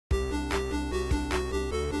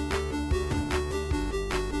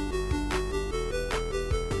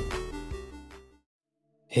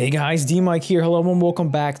Hey guys, DMic here, hello and welcome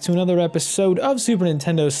back to another episode of Super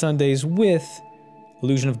Nintendo Sundays with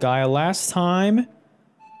Illusion of Gaia. Last time,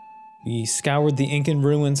 we scoured the Incan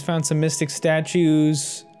ruins, found some mystic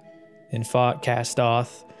statues, and fought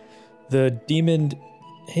Castoth, the demon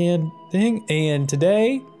hand thing, and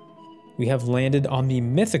today, we have landed on the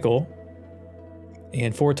mythical,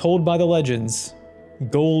 and foretold by the legends,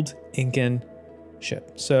 gold Incan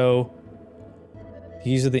ship. So,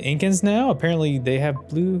 these are the Incans now? Apparently they have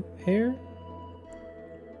blue hair?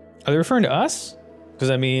 Are they referring to us? Because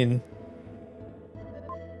I mean,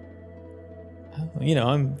 you know,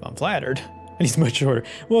 I'm flattered. And he's much shorter.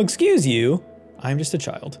 Well, excuse you, I'm just a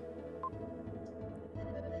child.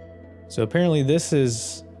 So apparently this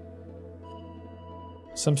is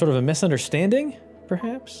some sort of a misunderstanding,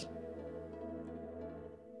 perhaps?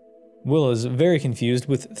 Will is very confused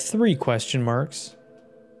with 3 question marks.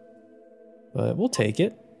 But we'll take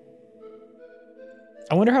it.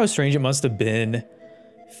 I wonder how strange it must have been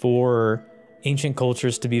for ancient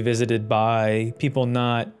cultures to be visited by people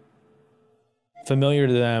not familiar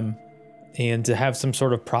to them and to have some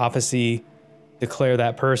sort of prophecy declare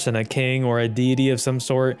that person a king or a deity of some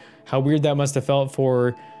sort. How weird that must have felt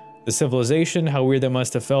for the civilization, how weird that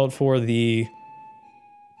must have felt for the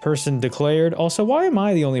person declared. Also, why am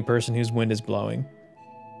I the only person whose wind is blowing?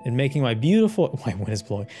 And making my beautiful, my wind is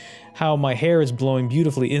blowing, how my hair is blowing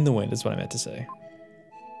beautifully in the wind is what I meant to say.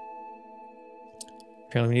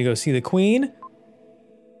 Apparently we need to go see the queen.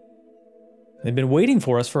 They've been waiting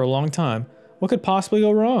for us for a long time. What could possibly go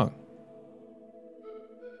wrong?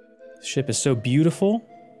 The ship is so beautiful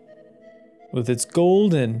with its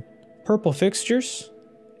gold and purple fixtures.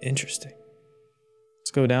 Interesting. Let's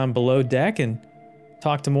go down below deck and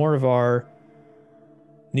talk to more of our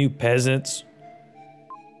new peasants.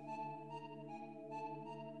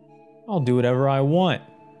 I'll do whatever I want.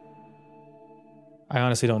 I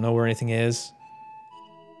honestly don't know where anything is.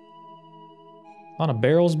 A lot of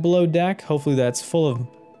barrels below deck. Hopefully that's full of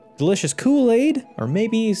delicious Kool-Aid or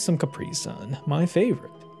maybe some Capri Sun, my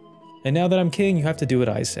favorite. And now that I'm king, you have to do what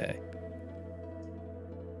I say.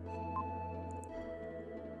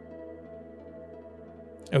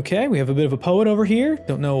 Okay, we have a bit of a poet over here.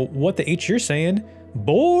 Don't know what the H you're saying.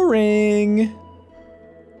 Boring.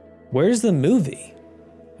 Where's the movie?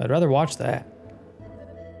 I'd rather watch that.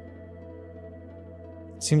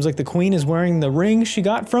 Seems like the queen is wearing the ring she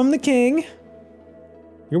got from the king.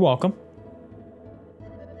 You're welcome.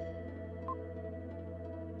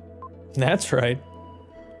 That's right.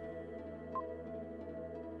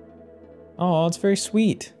 Oh, it's very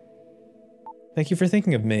sweet. Thank you for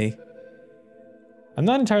thinking of me. I'm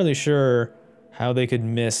not entirely sure how they could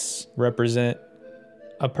misrepresent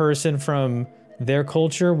a person from their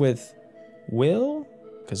culture with Will?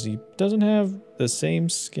 Because he doesn't have the same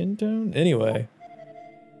skin tone? Anyway.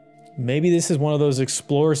 Maybe this is one of those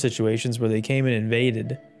explorer situations where they came and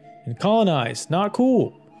invaded. And colonized. Not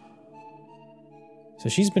cool. So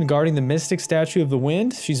she's been guarding the mystic statue of the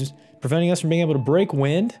wind. She's preventing us from being able to break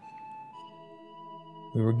wind.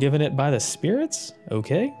 We were given it by the spirits?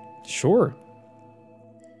 Okay. Sure.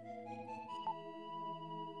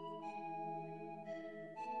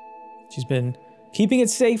 She's been keeping it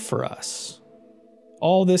safe for us.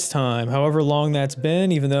 All this time, however long that's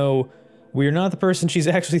been, even though we're not the person she's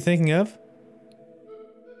actually thinking of.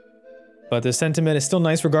 But the sentiment is still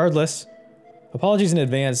nice regardless. Apologies in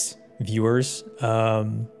advance, viewers.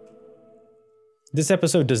 This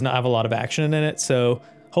episode does not have a lot of action in it, so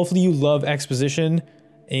hopefully you love exposition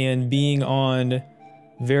and being on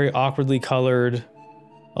very awkwardly colored,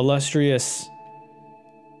 illustrious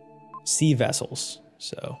sea vessels.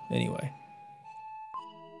 So, anyway.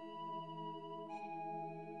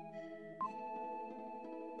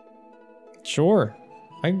 Sure.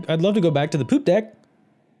 I'd love to go back to the poop deck.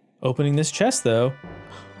 Opening this chest, though.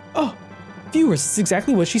 Oh, viewers, it's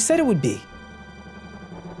exactly what she said it would be.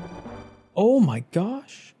 Oh my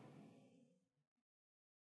gosh.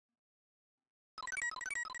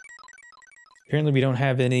 Apparently we don't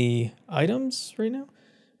have any items right now.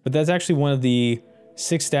 But that's actually one of the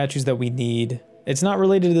 6 statues that we need. It's not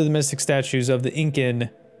related to the mystic statues of the Incan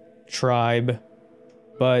tribe,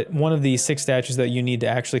 but one of the 6 statues that you need to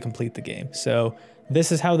actually complete the game. So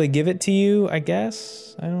this is how they give it to you, I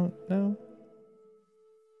guess? I don't know.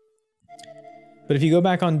 But if you go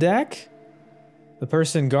back on deck, the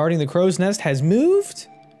person guarding the crow's nest has moved.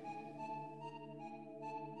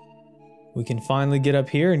 We can finally get up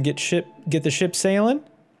here and get the ship sailing.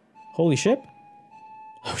 Holy ship.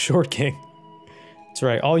 Oh, short king. That's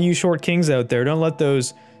right, all you short kings out there, don't let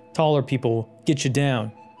those taller people get you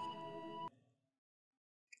down.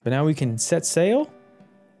 But now we can set sail.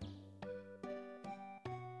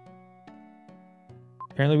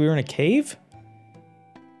 Apparently we were in a cave?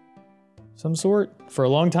 Some sort? For a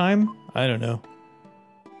long time? I don't know.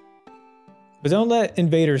 But don't let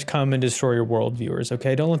invaders come and destroy your world, viewers,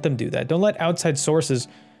 okay? Don't let them do that. Don't let outside sources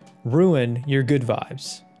ruin your good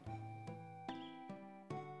vibes.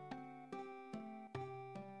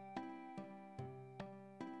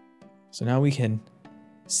 So now we can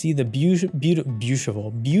see the beautiful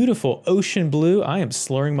ocean blue. I am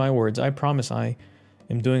slurring my words. I promise I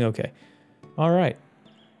am doing okay. All right.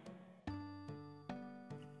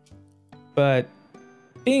 But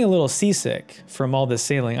being a little seasick from all this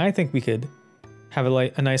sailing, I think we could have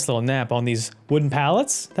a nice little nap on these wooden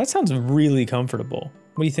pallets. That sounds really comfortable.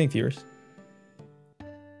 What do you think, viewers?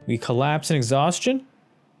 We collapse in exhaustion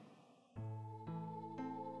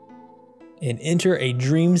and enter a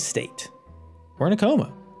dream state. We're in a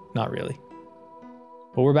coma. Not really.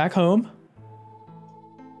 But we're back home.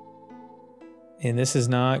 And this is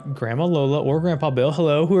not Grandma Lola or Grandpa Bill.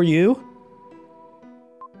 Hello, who are you?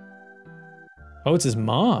 Oh, it's his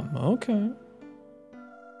mom. Okay.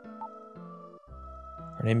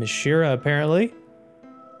 Her name is Shira, apparently.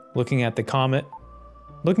 Looking at the comet.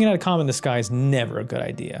 Looking at a comet in the sky is never a good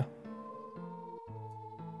idea.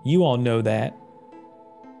 You all know that.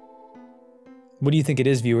 What do you think it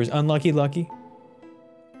is, viewers? Unlucky, lucky?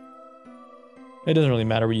 It doesn't really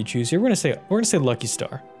matter what you choose here. We're gonna say Lucky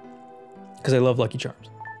Star. Because I love Lucky Charms.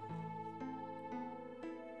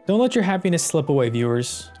 Don't let your happiness slip away,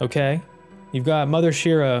 viewers, okay? You've got Mother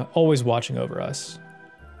Shira always watching over us.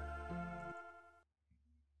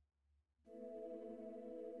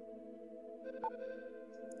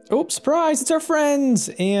 Oh, surprise! It's our friends!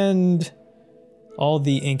 And all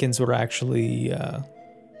the Incans were actually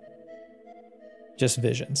just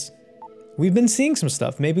visions. We've been seeing some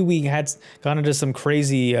stuff. Maybe we had gone into some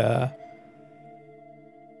crazy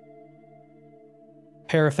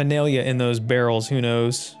paraphernalia in those barrels, who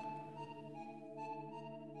knows?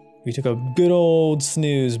 We took a good old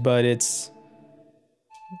snooze, but it's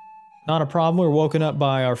not a problem. We were woken up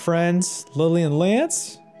by our friends, Lily and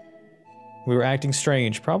Lance. We were acting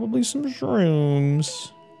strange. Probably some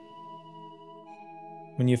shrooms.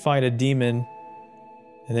 When you fight a demon,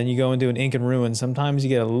 and then you go into an Incan ruin, sometimes you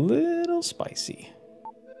get a little spicy.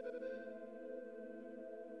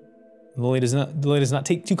 Lily does not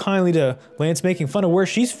take too kindly to Lance making fun of where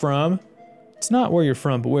she's from. It's not where you're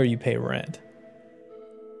from, but where you pay rent.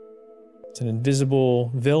 It's an invisible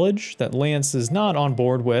village that Lance is not on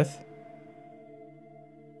board with.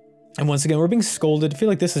 And once again, we're being scolded. I feel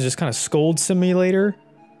like this is just kind of scold simulator.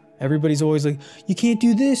 Everybody's always like, you can't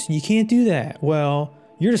do this, and you can't do that. Well,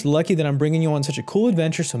 you're just lucky that I'm bringing you on such a cool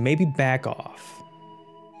adventure, so maybe back off.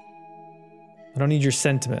 I don't need your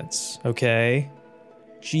sentiments, okay?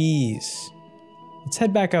 Jeez. Let's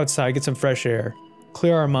head back outside, get some fresh air.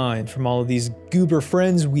 Clear our mind from all of these goober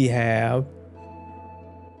friends we have.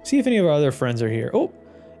 See if any of our other friends are here. Oh,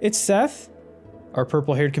 it's Seth, our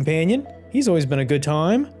purple-haired companion. He's always been a good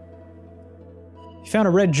time. You found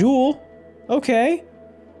a red jewel. Okay.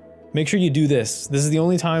 Make sure you do this. This is the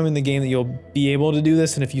only time in the game that you'll be able to do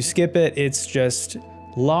this, and if you skip it, it's just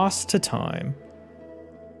lost to time.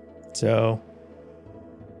 So,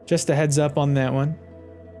 just a heads up on that one.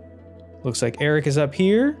 Looks like Eric is up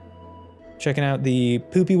here, checking out the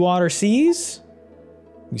poopy water seas.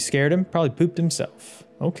 We scared him, probably pooped himself.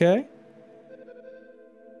 Okay.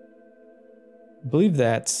 I believe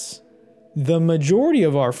that's the majority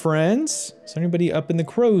of our friends. Is there anybody up in the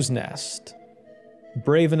crow's nest?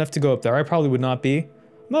 Brave enough to go up there. I probably would not be. I'm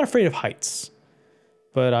not afraid of heights,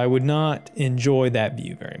 but I would not enjoy that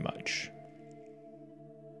view very much.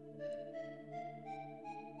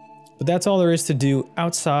 But that's all there is to do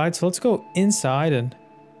outside, so let's go inside and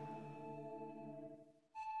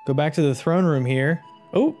go back to the throne room here.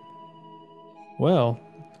 Oh, well,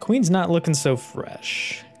 the Queen's not looking so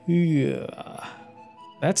fresh. Yeah,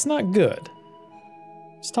 that's not good.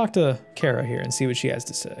 Let's talk to Kara here and see what she has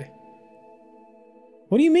to say.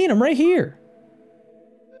 What do you mean? I'm right here.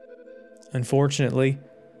 Unfortunately,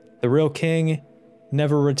 the real king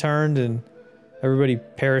never returned and everybody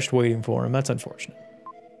perished waiting for him. That's unfortunate.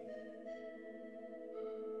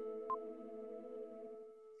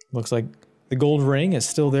 Looks like the gold ring is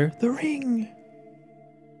still there. The ring!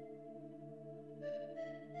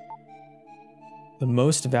 The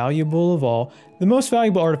most valuable of all. The most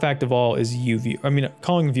valuable artifact of all is UV. I mean,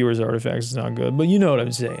 calling viewers artifacts is not good, but you know what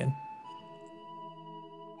I'm saying.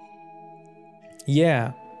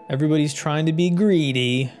 Yeah, everybody's trying to be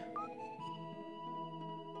greedy.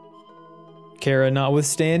 Kara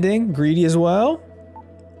notwithstanding, greedy as well.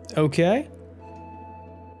 Okay.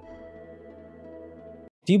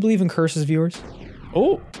 Do you believe in curses, viewers?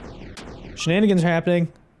 Oh, shenanigans are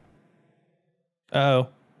happening. Uh-oh.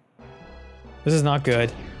 This is not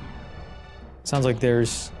good. Sounds like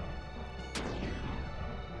there's...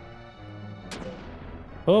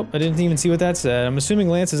 Oh, I didn't even see what that said. I'm assuming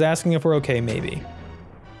Lance is asking if we're okay, maybe.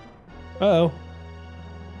 Uh-oh.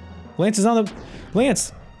 Lance is on the...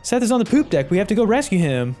 Lance! Seth is on the poop deck. We have to go rescue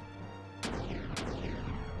him.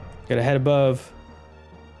 Gotta head above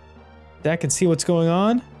deck and see what's going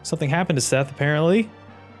on. Something happened to Seth, apparently.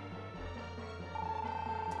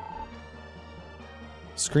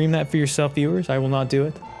 Scream that for yourself, viewers. I will not do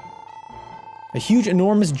it. A huge,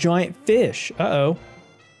 enormous, giant fish. Uh-oh.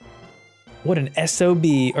 What an SOB,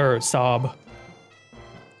 or sob.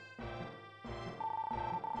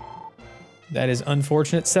 That is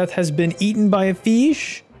unfortunate. Seth has been eaten by a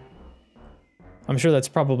fish. I'm sure that's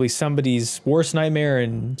probably somebody's worst nightmare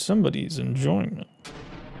and somebody's enjoyment.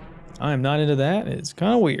 I am not into that. It's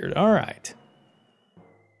kind of weird. All right.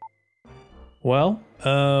 Well,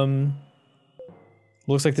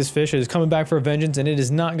 looks like this fish is coming back for vengeance, and it is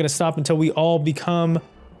not going to stop until we all become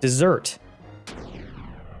dessert.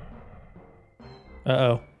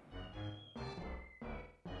 Uh-oh.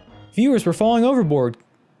 Viewers, we're falling overboard.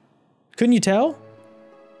 Couldn't you tell?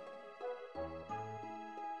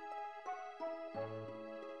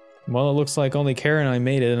 Well, it looks like only Kara and I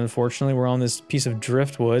made it, unfortunately. We're on this piece of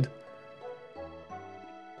driftwood.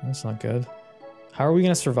 That's not good. How are we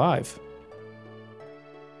going to survive?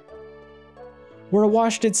 We're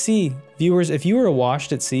washed at sea. Viewers, if you were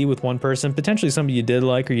washed at sea with one person, potentially somebody you did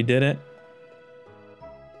like or you didn't,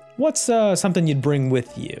 what's something you'd bring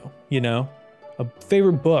with you? You know? A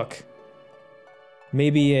favorite book.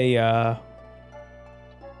 Maybe a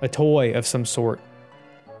toy of some sort.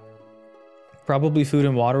 Probably food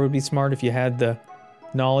and water would be smart if you had the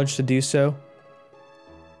knowledge to do so.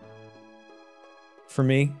 For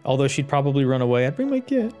me, although she'd probably run away, I'd bring my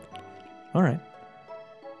kid. All right.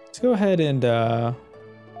 Let's go ahead and have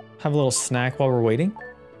a little snack while we're waiting.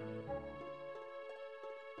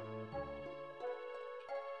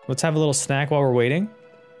 Let's have a little snack while we're waiting.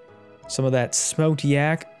 Some of that smoked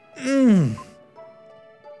yak. Mmm.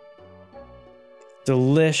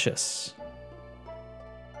 Delicious.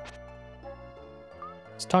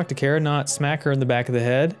 Let's talk to Kara, not smack her in the back of the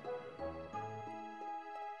head.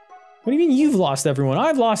 What do you mean you've lost everyone?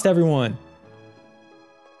 I've lost everyone.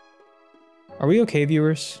 Are we okay,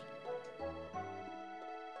 viewers?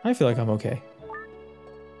 I feel like I'm okay.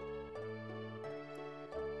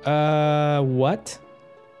 What?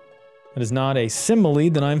 That is not a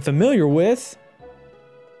simile that I'm familiar with.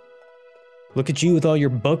 Look at you with all your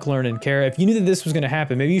book learning, Kara. If you knew that this was going to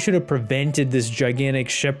happen, maybe you should have prevented this gigantic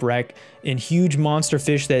shipwreck and huge monster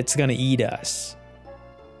fish that's going to eat us.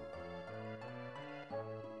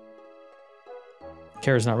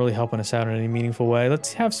 Kara's not really helping us out in any meaningful way.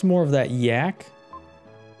 Let's have some more of that yak.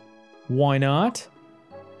 Why not?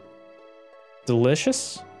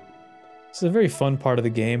 Delicious. This is a very fun part of the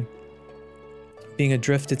game. Being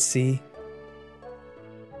adrift at sea.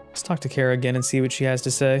 Let's talk to Kara again and see what she has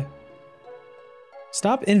to say.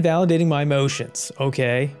 Stop invalidating my emotions,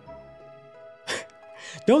 okay?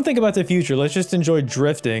 Don't think about the future. Let's just enjoy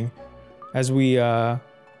drifting as we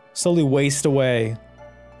slowly waste away.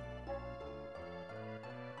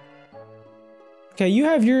 Okay, you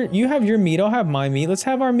have your meat. I'll have my meat. Let's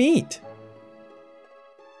have our meat.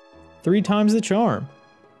 3 times the charm.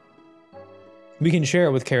 We can share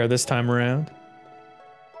it with Kara this time around.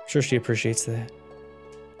 I'm sure she appreciates that.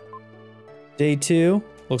 Day 2.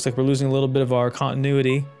 Looks like we're losing a little bit of our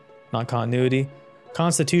continuity. Not continuity.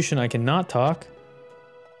 Constitution, I cannot talk.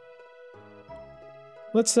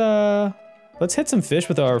 Let's hit some fish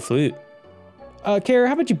with our flute. Kara,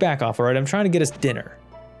 how about you back off, alright? I'm trying to get us dinner.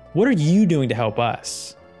 What are you doing to help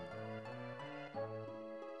us?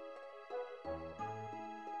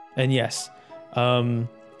 And yes,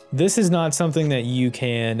 this is not something that you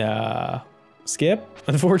can skip,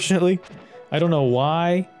 unfortunately. I don't know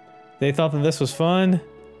why they thought that this was fun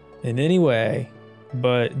in any way,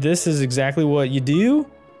 but this is exactly what you do.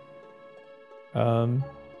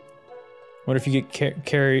 What if you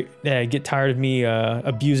get tired of me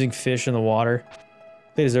abusing fish in the water?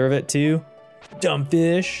 They deserve it too. Dumb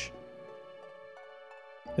fish.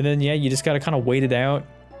 And then yeah, you just gotta kind of wait it out.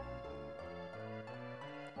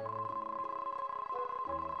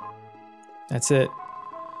 That's it.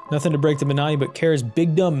 Nothing to break the monotony but Kara's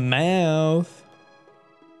big dumb mouth.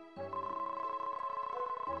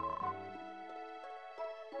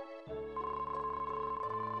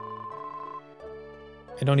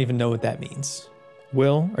 I don't even know what that means.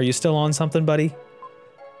 Will, are you still on something, buddy?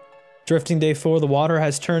 Drifting day 4, the water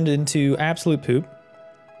has turned into absolute poop.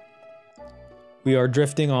 We are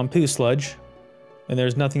drifting on poo sludge, and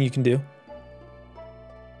there's nothing you can do.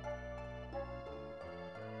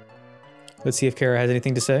 Let's see if Kara has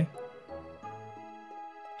anything to say.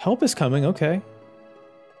 Help is coming, okay.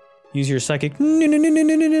 Use your psychic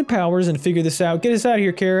powers and figure this out. Get us out of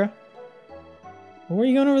here, Kara. What are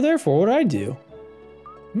you going over there for? What did I do?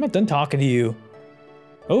 I'm not done talking to you.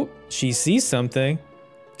 Oh, she sees something.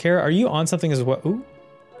 Kara, are you on something as well? Ooh.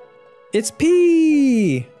 It's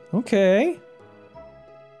P! Okay.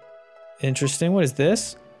 Interesting. What is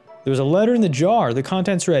this? There was a letter in the jar. The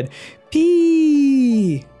contents read,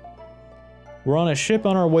 P! We're on a ship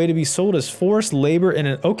on our way to be sold as forced labor in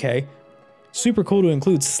an... Okay. Super cool to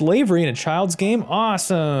include slavery in a child's game.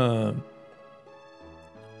 Awesome.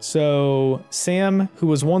 So, Sam, who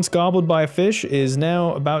was once gobbled by a fish, is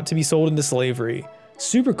now about to be sold into slavery.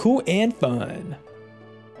 Super cool and fun.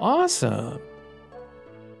 Awesome.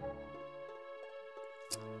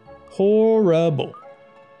 Horrible.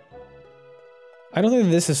 I don't think that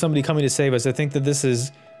this is somebody coming to save us. I think that this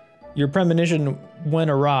is... Your premonition went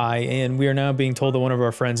awry, and we are now being told that one of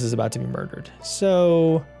our friends is about to be murdered.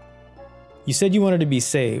 So... You said you wanted to be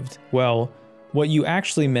saved. Well, what you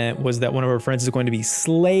actually meant was that one of our friends is going to be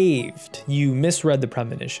slaved. You misread the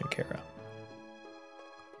premonition, Kara.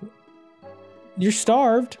 You're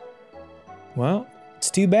starved. Well, it's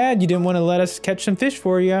too bad you didn't want to let us catch some fish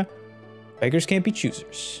for you. Beggars can't be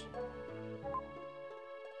choosers.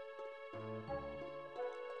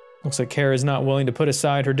 Looks like Kara's not willing to put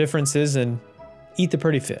aside her differences and eat the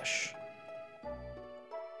pretty fish.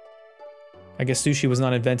 I guess sushi was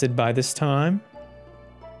not invented by this time.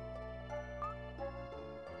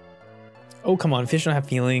 Oh, come on, fish don't have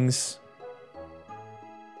feelings.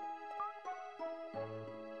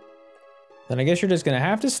 Then I guess you're just gonna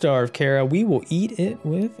have to starve, Kara. We will eat it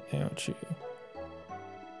without you.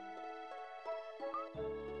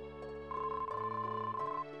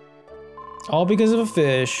 All because of a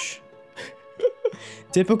fish.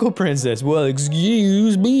 Typical princess. Well,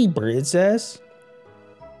 excuse me, princess.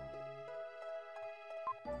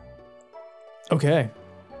 Okay.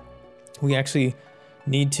 We actually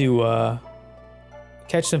need to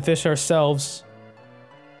catch some fish ourselves.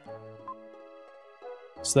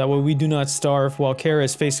 So that way we do not starve while Kara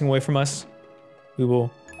is facing away from us. We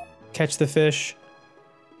will catch the fish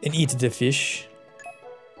and eat the fish.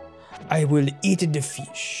 I will eat the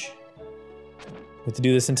fish. We have to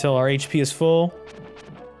do this until our HP is full.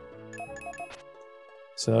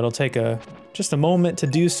 So it'll take just a moment to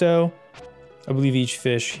do so. I believe each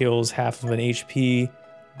fish heals half of an HP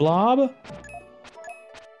blob.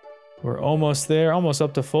 We're almost there, almost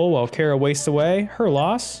up to full while Kara wastes away. Her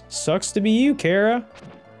loss. Sucks to be you, Kara.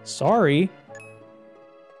 Sorry.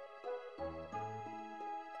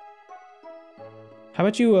 How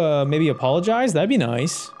about you maybe apologize? That'd be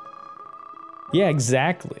nice. Yeah,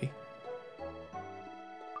 exactly.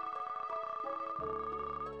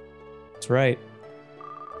 That's right.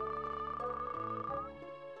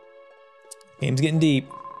 Game's getting deep.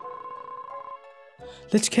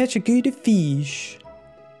 Let's catch a good fish.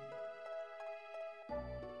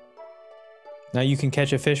 Now you can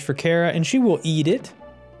catch a fish for Kara and she will eat it.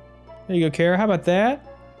 There you go, Kara. How about that?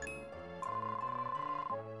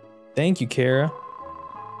 Thank you, Kara.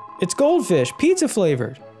 It's goldfish, pizza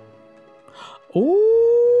flavored.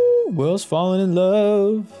 Oh, Will's falling in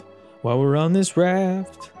love while we're on this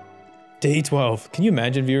raft. Day 12. Can you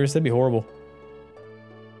imagine, viewers? That'd be horrible.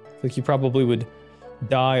 Like you probably would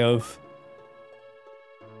die of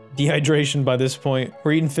dehydration by this point.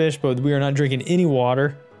 We're eating fish, but we are not drinking any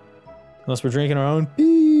water. Unless we're drinking our own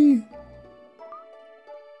pee.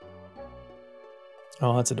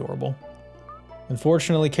 Oh, that's adorable.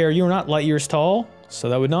 Unfortunately, Kara, you are not light years tall, so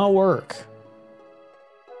that would not work.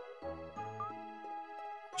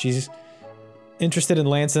 She's interested in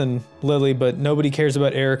Lance and Lily, but nobody cares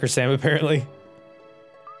about Eric or Sam, apparently.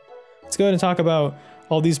 Let's go ahead and talk about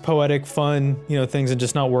all these poetic, fun, things and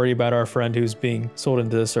just not worry about our friend who's being sold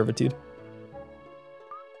into servitude.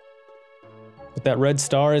 But that red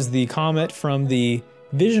star is the comet from the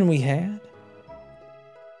vision we had.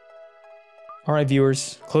 All right,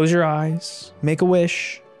 viewers, close your eyes, make a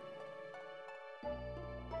wish. Do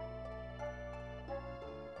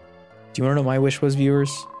you want to know what my wish was,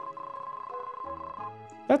 viewers?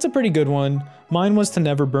 That's a pretty good one. Mine was to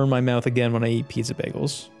never burn my mouth again when I eat pizza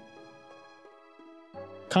bagels.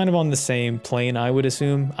 Kind of on the same plane, I would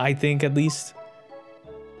assume. I think, at least.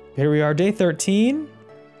 Here we are, day 13.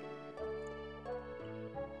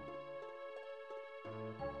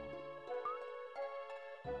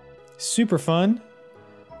 Super fun.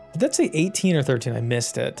 Did that say 18 or 13? I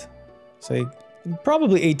missed it. So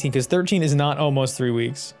probably 18, because 13 is not almost 3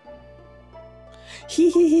 weeks. Hee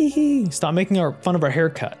hee hee hee. Stop making fun of our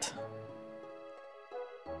haircut.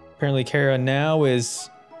 Apparently Kara now is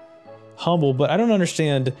humble, but I don't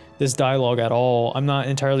understand this dialogue at all. I'm not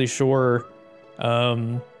entirely sure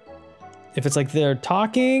if it's like they're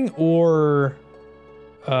talking or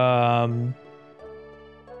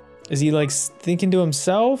is he like thinking to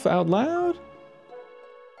himself out loud?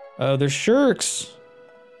 There's shirks.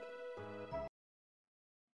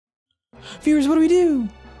 Viewers, what do we do?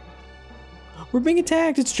 We're being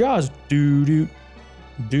attacked. It's Jaws. Doo-doo.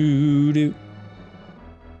 Doo-doo.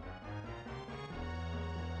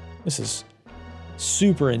 This is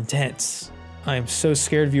super intense. I am so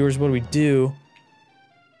scared, viewers. What do we do?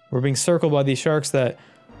 We're being circled by these sharks that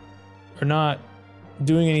are not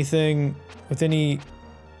doing anything with any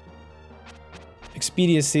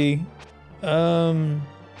expediency.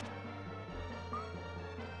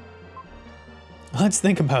 Let's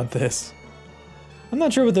think about this. I'm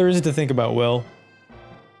not sure what there is to think about, Will.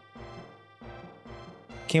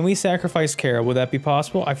 Can we sacrifice Kara? Would that be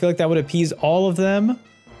possible? I feel like that would appease all of them.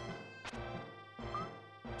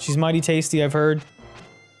 She's mighty tasty, I've heard.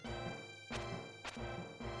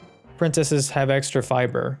 Princesses have extra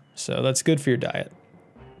fiber, so that's good for your diet.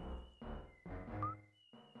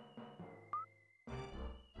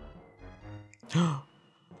 I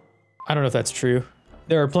don't know if that's true.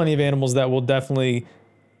 There are plenty of animals that will definitely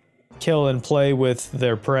kill and play with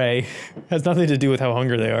their prey. Has nothing to do with how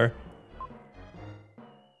hungry they are.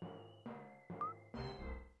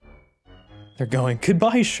 They're going,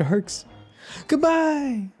 goodbye, sharks.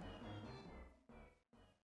 Goodbye.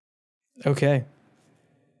 Okay.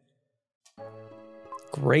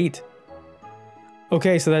 Great.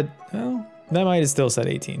 Okay, so that, well, that might have still said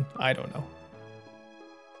 18. I don't know.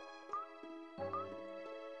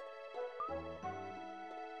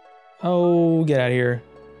 Oh, get out of here.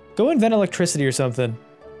 Go invent electricity or something.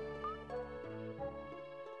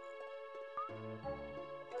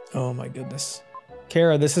 Oh my goodness.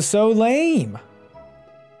 Kara, this is so lame.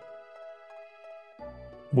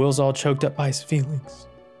 Will's all choked up by his feelings.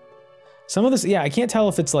 Some of this, yeah, I can't tell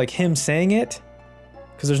if it's like him saying it,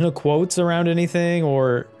 because there's no quotes around anything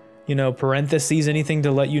or, you know, parentheses, anything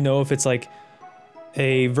to let you know if it's like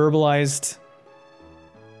a verbalized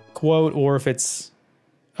quote or if it's,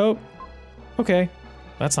 oh, okay,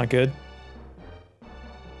 that's not good.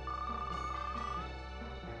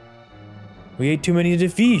 We ate too many of the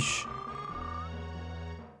fish.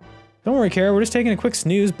 Don't worry, Kara, we're just taking a quick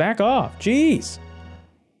snooze. Back off, jeez.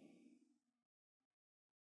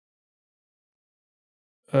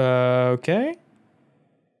 Okay.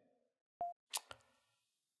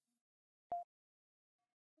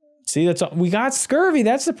 See, that's all. We got scurvy.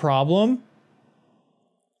 That's the problem.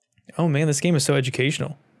 Oh man, this game is so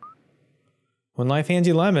educational. When life hands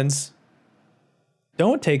you lemons,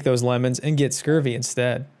 don't take those lemons and get scurvy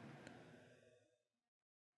instead.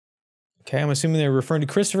 Okay, I'm assuming they're referring to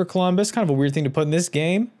Christopher Columbus. Kind of a weird thing to put in this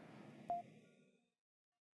game.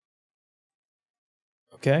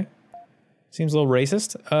 Okay. Seems a little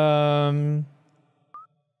racist.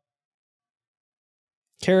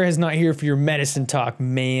 Kara is not here for your medicine talk,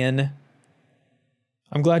 man.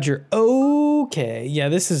 I'm glad you're okay. Yeah,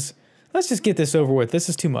 this is... Let's just get this over with. This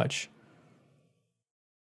is too much.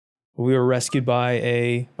 We were rescued by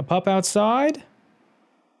a pup outside.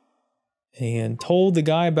 And told the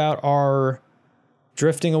guy about our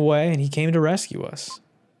drifting away, and he came to rescue us.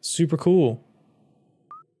 Super cool.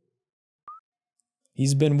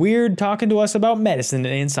 He's been weird talking to us about medicine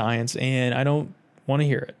and science, and I don't want to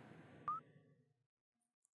hear it.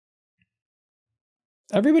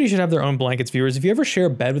 Everybody should have their own blankets, viewers. If you ever share a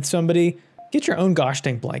bed with somebody, get your own gosh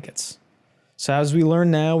dang blankets. So as we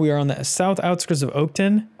learn now, we are on the south outskirts of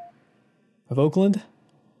Oakland.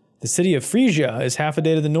 The city of Frisia is half a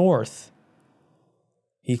day to the north.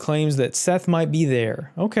 He claims that Seth might be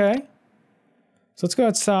there. Okay. So let's go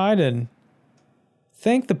outside and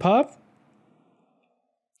thank the pup.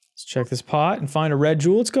 Let's check this pot and find a red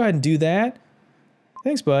jewel. Let's go ahead and do that.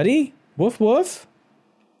 Thanks, buddy. Woof, woof.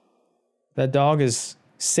 That dog has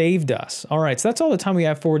saved us. All right, so that's all the time we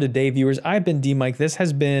have for today, viewers. I've been DMic. This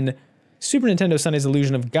has been Super Nintendo Sunday's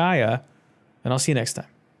Illusion of Gaia, and I'll see you next time.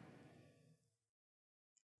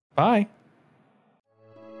 Bye.